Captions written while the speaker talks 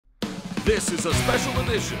This is a special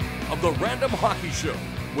edition of the Random Hockey Show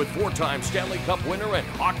with four-time Stanley Cup winner and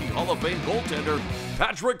Hockey Hall of Fame goaltender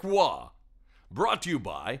Patrick Roy. Brought to you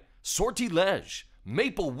by Sortilege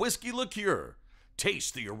Maple Whiskey Liqueur.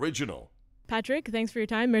 Taste the original. Patrick, thanks for your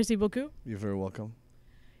time. Merci beaucoup. You're very welcome.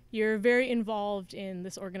 You're very involved in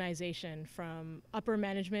this organization, from upper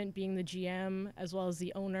management, being the GM, as well as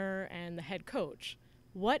the owner and the head coach.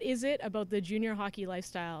 What is it about the junior hockey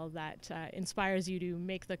lifestyle that inspires you to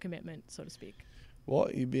make the commitment, so to speak? Well,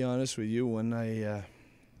 to be honest with you, when I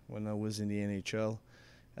was in the NHL,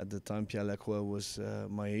 at the time Pierre Lacroix was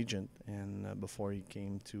my agent, and before he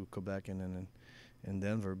came to Quebec and then in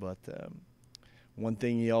Denver. But one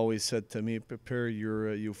thing he always said to me: prepare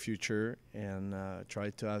your future and try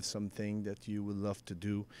to have something that you would love to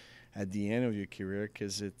do at the end of your career,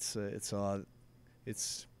 because it's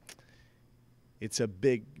a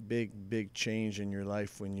big change in your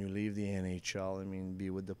life when you leave the NHL. I mean, be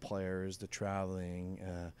with the players, the traveling,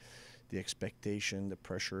 the expectation, the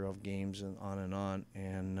pressure of games, and on.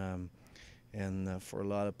 And for a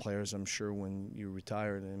lot of players, I'm sure when you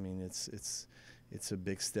retired, I mean, it's a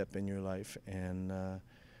big step in your life. And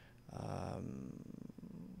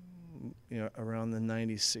you know, around the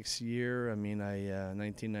 '96 year, I mean,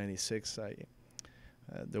 1996,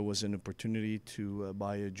 there was an opportunity to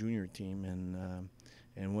buy a junior team, and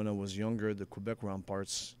when I was younger, the Quebec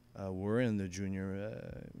Remparts were in the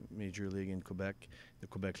junior major league in Quebec, the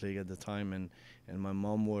Quebec League at the time, and my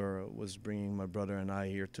mom was bringing my brother and I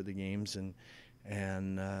here to the games, and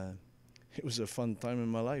it was a fun time in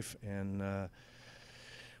my life. And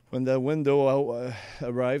when that window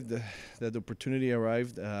arrived, that opportunity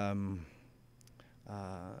arrived, I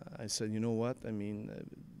said, you know what? I mean,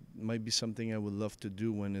 might be something I would love to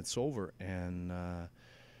do when it's over, and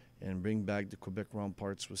bring back the Quebec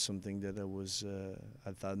Remparts was something that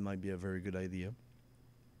I thought might be a very good idea.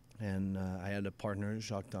 And I had a partner,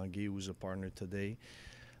 Jacques Tanguay, who's a partner today.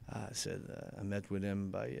 I met with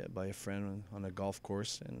him by a friend on a golf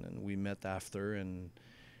course, and we met after, and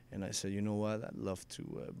I said, you know what, I'd love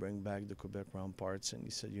to bring back the Quebec Remparts. And he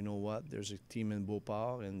said, you know what, there's a team in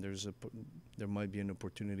Beauport, and there might be an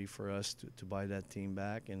opportunity for us to buy that team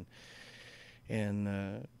back, and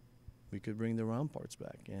we could bring the Remparts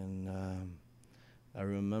back. And I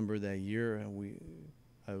remember that year,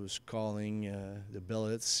 I was calling the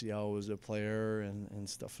billets, see how I was a player and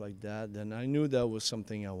stuff like that. And I knew that was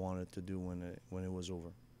something I wanted to do when it was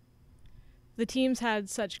over. The team's had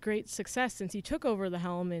such great success since you took over the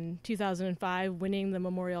helm in 2005, winning the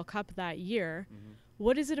Memorial Cup that year. Mm-hmm.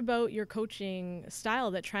 What is it about your coaching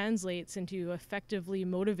style that translates into effectively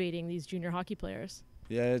motivating these junior hockey players?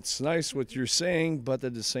 Yeah, it's nice what you're saying, but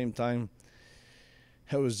at the same time,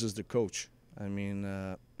 I was just the coach. I mean,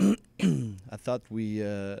 I thought we,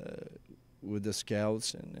 with the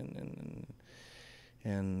scouts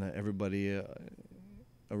and everybody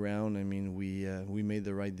around, I mean, we made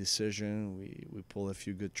the right decision. We pulled a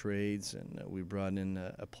few good trades, and we brought in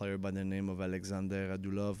a player by the name of Alexander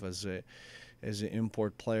Radulov as an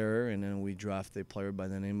import player, and then we drafted a player by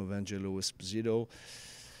the name of Angelo Esposito.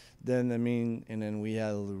 Then, I mean, and then we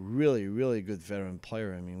had a really, really good veteran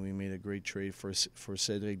player. I mean, we made a great trade for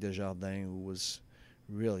Cédric Desjardins, who was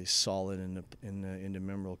really solid in the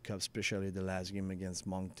Memorial Cup, especially the last game against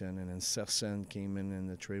Moncton. And then Sersen came in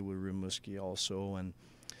the trade with Rimouski also, and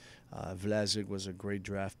Vlasic was a great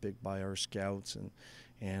draft pick by our scouts,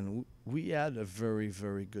 and we had a very,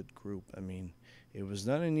 very good group. I mean, it was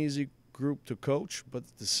not an easy group to coach, but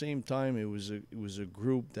at the same time, it was a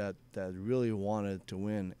group that really wanted to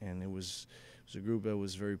win, and it was a group that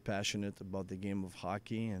was very passionate about the game of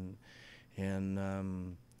hockey,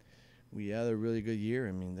 and we had a really good year.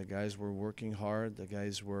 I mean, the guys were working hard. The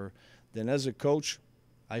guys were. Then, as a coach,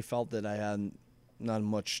 I felt that I had not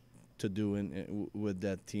much to do with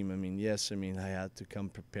that team. I mean, yes, I mean, I had to come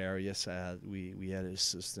prepare. Yes, we had a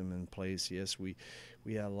system in place. Yes, we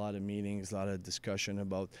had a lot of meetings, a lot of discussion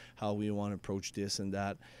about how we want to approach this and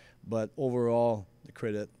that. But overall, the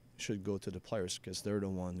credit should go to the players, because they're the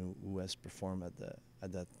one who has performed at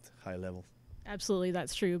that high level. Absolutely,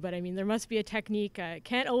 that's true. But I mean, there must be a technique. It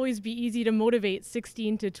can't always be easy to motivate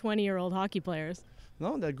 16 to 20-year-old hockey players.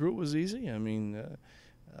 No, that group was easy. I mean,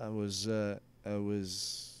 I always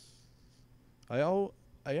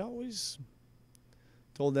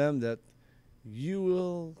told them that you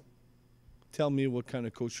will tell me what kind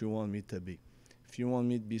of coach you want me to be. If you want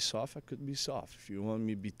me to be soft, I could be soft. If you want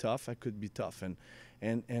me to be tough, I could be tough. And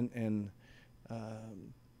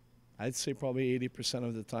I'd say probably 80%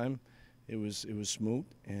 of the time it was smooth.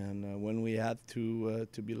 And when we had to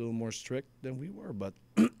be a little more strict, then we were. But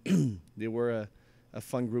they were a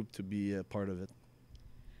fun group to be a part of it.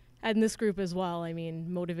 And this group as well, I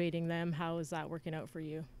mean, motivating them, how is that working out for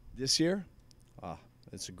you? This year,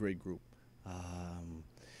 it's a great group.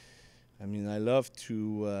 I mean, I love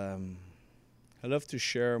to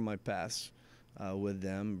share my past with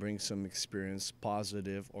them, bring some experience,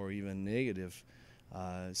 positive or even negative.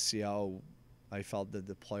 See how I felt that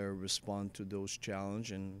the player respond to those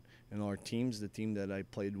challenge and our teams, the team that I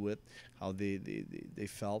played with, how they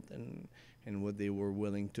felt and what they were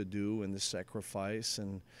willing to do and the sacrifice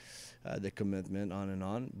and the commitment on and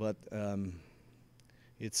on. But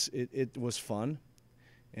it was fun,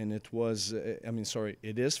 and it was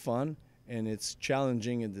it is fun and it's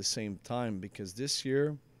challenging at the same time, because this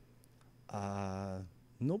year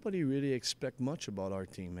nobody really expect much about our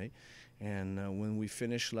team, eh? And when we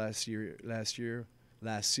finished last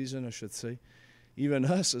season, I should say, even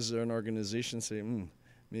us as an organization say,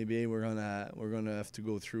 maybe we're gonna have to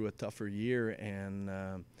go through a tougher year.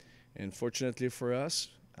 And fortunately for us,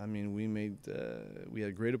 I mean, we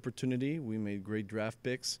had great opportunity. We made great draft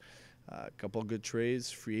picks, a couple of good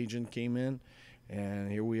trades. Free agent came in,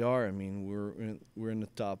 and here we are. I mean, we're in the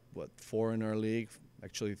top 4 in our league.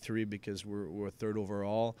 Actually 3, because we're third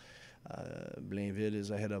overall. Blainville is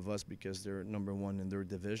ahead of us because they're number 1 in their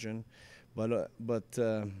division. But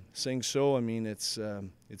saying so, I mean, it's a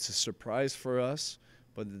surprise for us,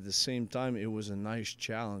 but at the same time, it was a nice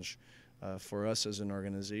challenge for us as an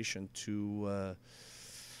organization to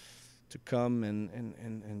come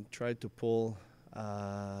and try to pull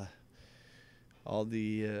all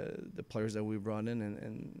the players that we brought in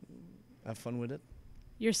and have fun with it.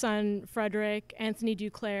 Your son, Frederick, Anthony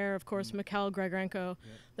Duclair, of course, Mikhail Grigorenko,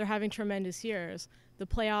 they're having tremendous years. The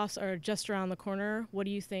playoffs are just around the corner. What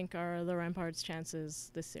do you think are the Remparts'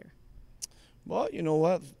 chances this year? Well, you know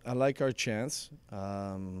what? I like our chance.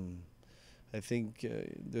 I think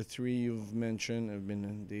the 3 you've mentioned have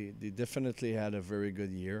been, they definitely had a very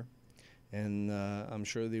good year. And I'm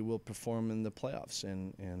sure they will perform in the playoffs.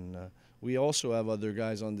 And we also have other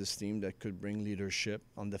guys on this team that could bring leadership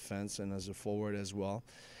on defense and as a forward as well.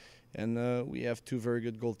 And we have 2 very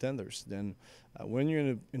good goaltenders. Then when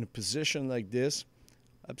you're in a position like this,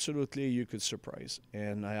 absolutely you could surprise.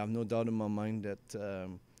 And I have no doubt in my mind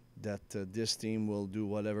that this team will do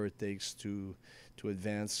whatever it takes to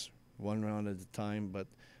advance one round at a time. But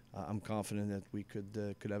I'm confident that we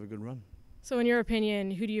could have a good run. So in your opinion,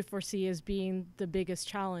 who do you foresee as being the biggest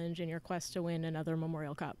challenge in your quest to win another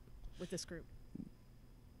Memorial Cup with this group?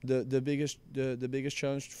 The biggest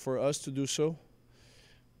challenge for us to do so,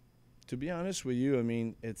 to be honest with you, I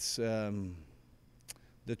mean, it's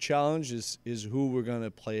the challenge is who we're going to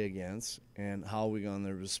play against and how we're going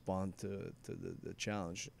to respond to the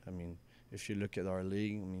challenge. I mean, if you look at our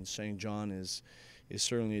league, I mean, St. John is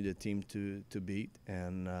certainly the team to beat,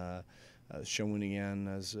 and Shawinigan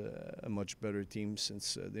has a much better team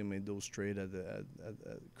since they made those trades at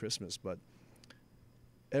Christmas. But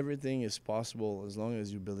everything is possible as long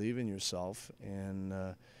as you believe in yourself. And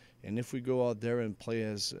if we go out there and play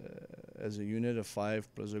as a unit of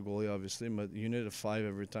 5 plus a goalie, obviously, but a unit of 5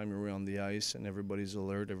 every time you're on the ice and everybody's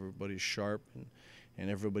alert, everybody's sharp, and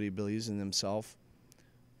everybody believes in themselves,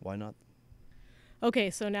 why not? Okay,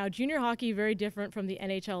 so now junior hockey, very different from the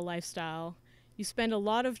NHL lifestyle. You spend a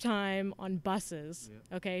lot of time on buses,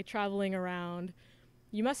 okay, traveling around.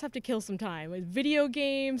 You must have to kill some time with video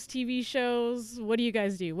games, TV shows. What do you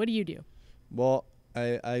guys do? What do you do? Well,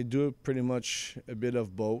 I do pretty much a bit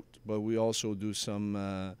of both, but we also do some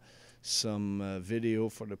video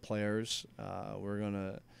for the players. We're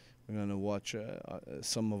gonna watch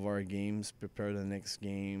some of our games, prepare the next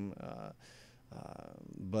game.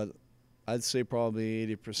 But I'd say probably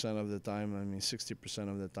 80% of the time, I mean 60%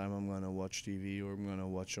 of the time, I'm gonna watch TV or I'm gonna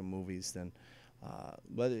watch some movies. Then,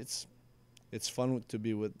 but it's fun to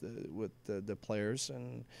be with the players,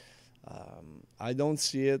 and I don't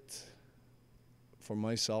see it for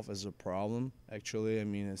myself as a problem. Actually, I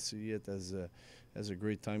mean, I see it as a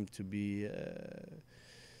great time to be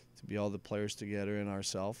all the players together and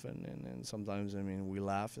ourselves, and sometimes, I mean, we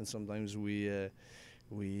laugh, and sometimes we're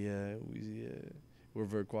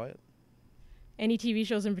very quiet. Any TV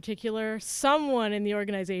shows in particular? Someone in the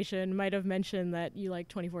organization might have mentioned that you like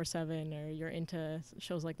 24/7 or you're into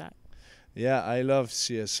shows like that. Yeah, I love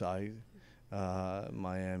CSI,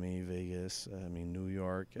 Miami, Vegas, I mean, New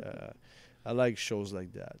York. I like shows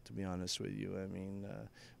like that, to be honest with you. I mean,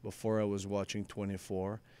 before I was watching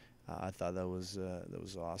 24, I thought that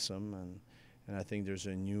was awesome, and I think there's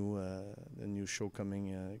a new show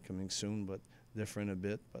coming soon, but different a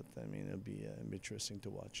bit. But I mean, it'll be interesting to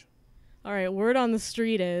watch. All right, word on the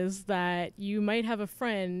street is that you might have a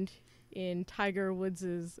friend in Tiger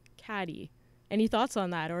Woods' caddie. Any thoughts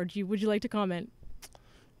on that, or would you like to comment?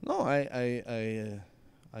 No,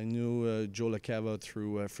 I knew Joe LaCava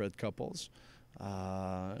through Fred Couples.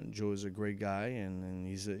 Joe is a great guy, and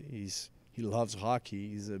he loves hockey.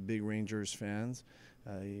 He's a big Rangers fan.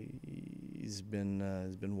 He's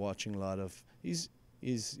been watching a lot of. He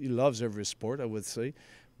loves every sport, I would say,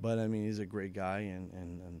 but I mean he's a great guy,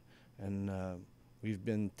 and we've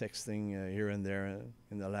been texting here and there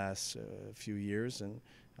in the last few years, and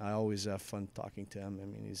I always have fun talking to him. I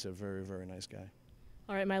mean he's a very, very nice guy.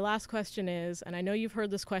 All right, my last question is, and I know you've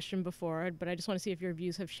heard this question before, but I just want to see if your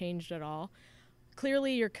views have changed at all.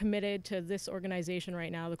 Clearly, you're committed to this organization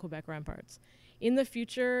right now, the Quebec Remparts. In the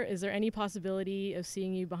future, is there any possibility of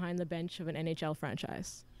seeing you behind the bench of an NHL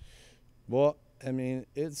franchise? Well, I mean,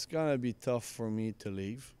 it's going to be tough for me to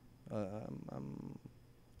leave.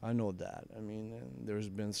 I know that. I mean, there's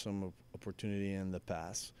been some opportunity in the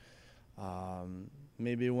past.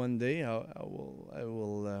 Maybe one day I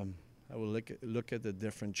will look at a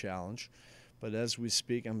different challenge. But as we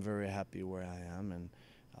speak, I'm very happy where I am. And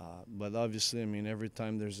but obviously, I mean, every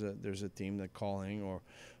time there's a team that calling or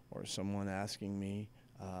someone asking me,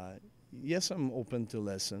 yes, I'm open to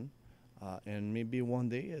listen. And maybe one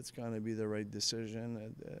day it's going to be the right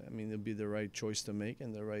decision. I mean, it'll be the right choice to make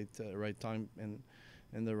and the right time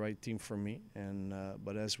and the right team for me. And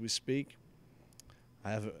but as we speak,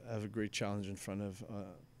 I have a great challenge in front of.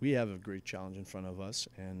 We have a great challenge in front of us,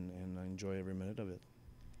 and I enjoy every minute of it.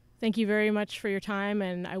 Thank you very much for your time,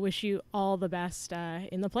 and I wish you all the best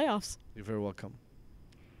in the playoffs. You're very welcome.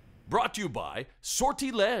 Brought to you by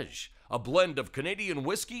Sortilege, a blend of Canadian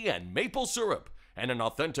whiskey and maple syrup, and an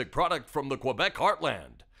authentic product from the Quebec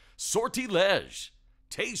heartland. Sortilege.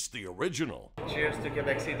 Taste the original. Cheers to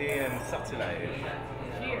Quebec City and Sortilege.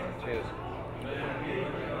 Cheers. Cheers.